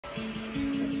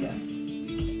Let's go.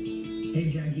 Hey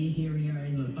Jackie, here we are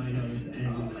in the finals, and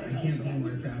I can't be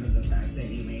more proud of the fact that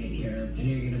you made it here, and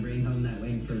you're going to bring home that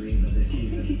win for Reba this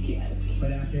season. Yes.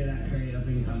 But after that, hurry up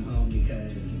and come home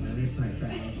because I miss my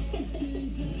friend.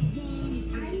 I'm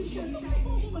so excited.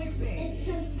 Oh, my baby. It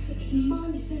took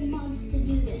months and months to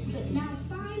do this, but now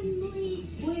finally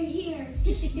we're here.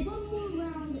 Just one more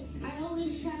round. I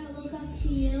always try to look up to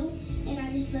you, and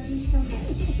I just love you so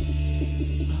much.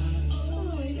 Oh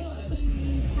my God.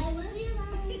 I love you, Mom.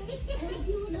 I love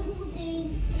you with the whole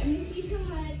thing. I miss you so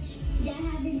much. Dad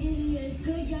have been doing a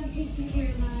good job taking care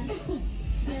of us.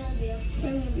 I love you.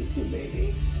 I love you too,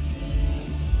 baby.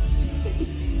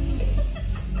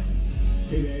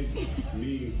 Hey babe,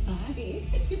 me. Hi.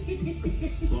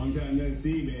 Long time no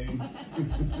see, babe.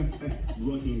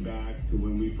 Looking back to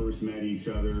when we first met each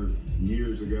other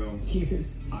years ago,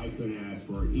 Cheers. I couldn't ask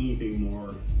for anything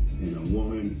more than a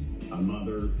woman, a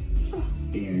mother,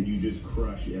 and you just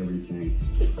crush everything.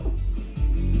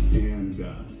 And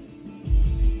I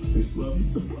just love you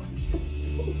so much.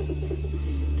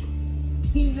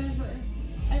 He never,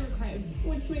 ever cries,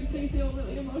 which makes me feel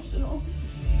really emotional.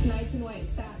 Nights in White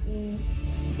Satin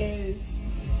is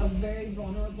a very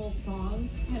vulnerable song,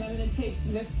 and I'm going to take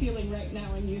this feeling right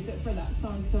now and use it for that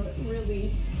song so it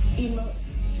really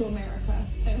emotes to America,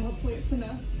 and hopefully it's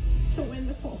enough to win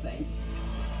this whole thing.